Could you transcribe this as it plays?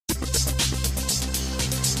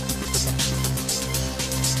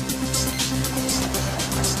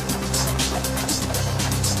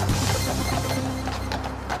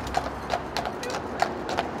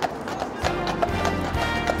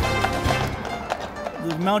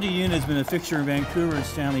The mounted unit has been a fixture in Vancouver and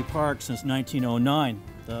Stanley Park since 1909.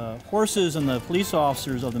 The horses and the police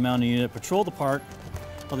officers of the mounted unit patrol the park,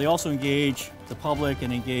 but they also engage the public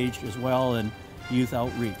and engage as well in youth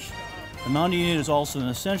outreach. The mounted unit is also an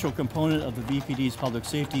essential component of the VPD's public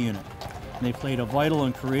safety unit. And they played a vital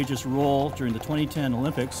and courageous role during the 2010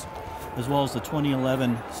 Olympics, as well as the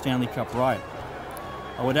 2011 Stanley Cup riot.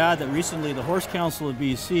 I would add that recently the Horse Council of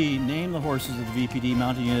BC named the horses of the VPD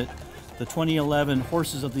mounted unit the 2011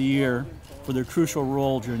 Horses of the Year for their crucial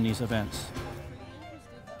role during these events.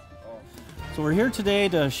 So we're here today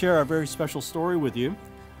to share a very special story with you.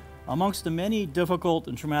 Amongst the many difficult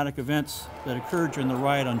and traumatic events that occurred during the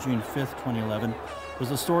riot on June 5th, 2011, was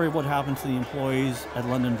the story of what happened to the employees at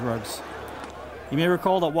London Drugs. You may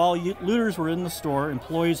recall that while looters were in the store,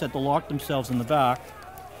 employees had to lock themselves in the back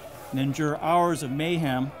and endure hours of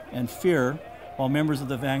mayhem and fear while members of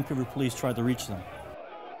the Vancouver police tried to reach them.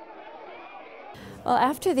 Well,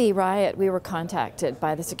 after the riot, we were contacted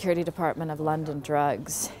by the security department of London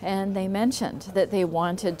Drugs, and they mentioned that they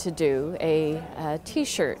wanted to do a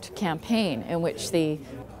t-shirt campaign in which the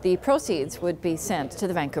proceeds would be sent to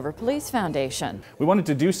the Vancouver Police Foundation. We wanted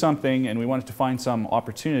to do something, and we wanted to find some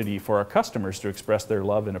opportunity for our customers to express their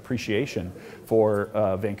love and appreciation for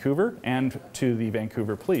Vancouver and to the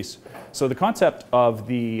Vancouver Police. So the concept of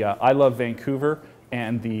the I Love Vancouver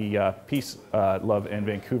and the Peace, Love and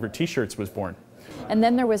Vancouver t-shirts was born. And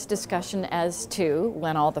then there was discussion as to,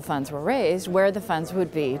 when all the funds were raised, where the funds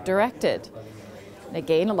would be directed. And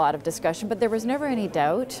again, a lot of discussion, but there was never any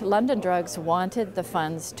doubt. London Drugs wanted the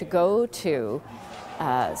funds to go to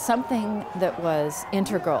something that was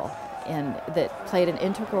integral, that played an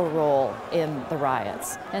integral role in the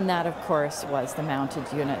riots. And that, of course, was the mounted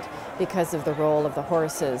unit, because of the role of the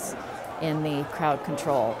horses in the crowd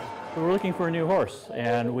control. We were looking for a new horse,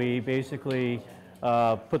 and we basically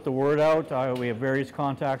put the word out. We have various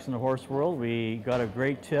contacts in the horse world. We got a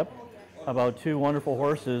great tip about two wonderful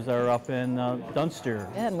horses that are up in Dunster.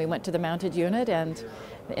 And we went to the mounted unit, and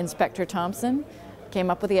Inspector Thompson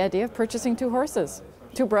came up with the idea of purchasing two horses,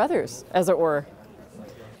 two brothers, as it were.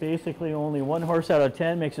 Basically, only one horse out of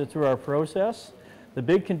 10 makes it through our process. The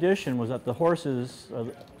big condition was that the horses,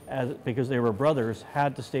 because they were brothers,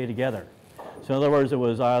 had to stay together. So in other words, it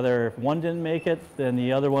was either if one didn't make it, then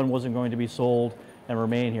the other one wasn't going to be sold and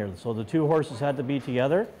remain here. So the two horses had to be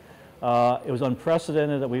together. It was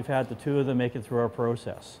unprecedented that we've had the two of them make it through our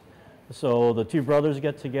process. So the two brothers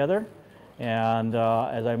get together, and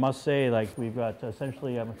as I must say, like, we've got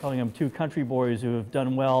essentially, I'm calling them two country boys who have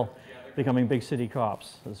done well becoming big city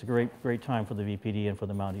cops. It's a great time for the VPD and for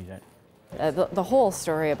the mounted unit. The whole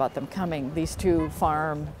story about them coming, these two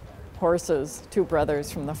farm horses, two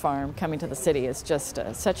brothers from the farm coming to the city, is just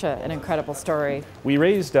such an incredible story. We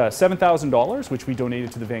raised $7,000, which we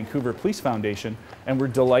donated to the Vancouver Police Foundation, and we're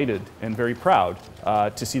delighted and very proud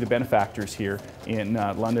to see the benefactors here in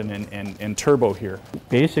London and Turbo here.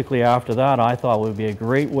 Basically, after that, I thought it would be a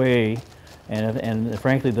great way, and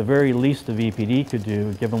frankly, the very least the VPD could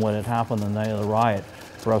do, given what had happened the night of the riot,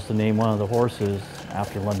 for us to name one of the horses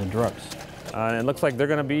after London Drugs. It looks like they're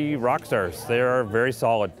going to be rock stars. They are very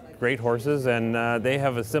solid. Great horses, and they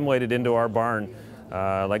have assimilated into our barn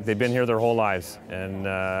like they've been here their whole lives, and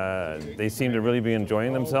they seem to really be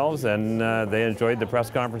enjoying themselves, and they enjoyed the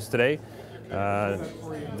press conference today.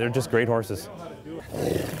 They're just great horses.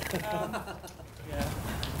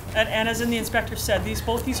 And as the inspector said,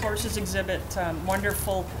 both these horses exhibit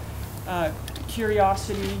wonderful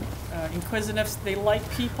curiosity, inquisitiveness. They like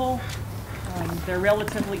people. They're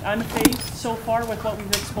relatively unfazed so far with what we've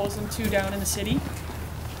exposed them to down in the city.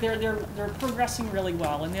 They're progressing really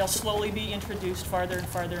well, and they'll slowly be introduced farther and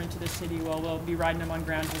farther into the city. Well, we'll be riding them on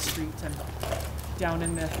Granville Street and down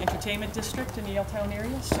in the entertainment district in the Yaletown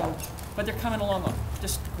area. So, but they're coming along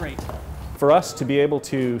just great. For us to be able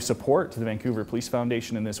to support the Vancouver Police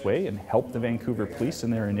Foundation in this way and help the Vancouver Police in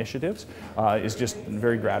their initiatives is just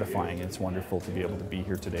very gratifying. It's wonderful to be able to be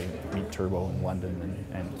here today, meet Turbo in London,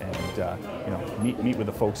 and meet with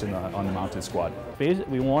the folks on the Mounted Squad.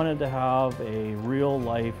 Basically, we wanted to have a real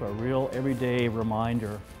life, a real everyday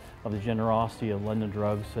reminder of the generosity of London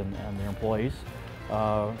Drugs and their employees,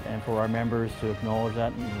 and for our members to acknowledge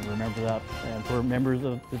that and remember that, and for members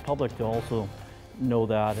of the public to also know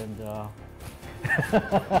that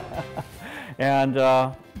and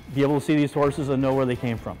be able to see these horses and know where they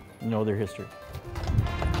came from, know their history.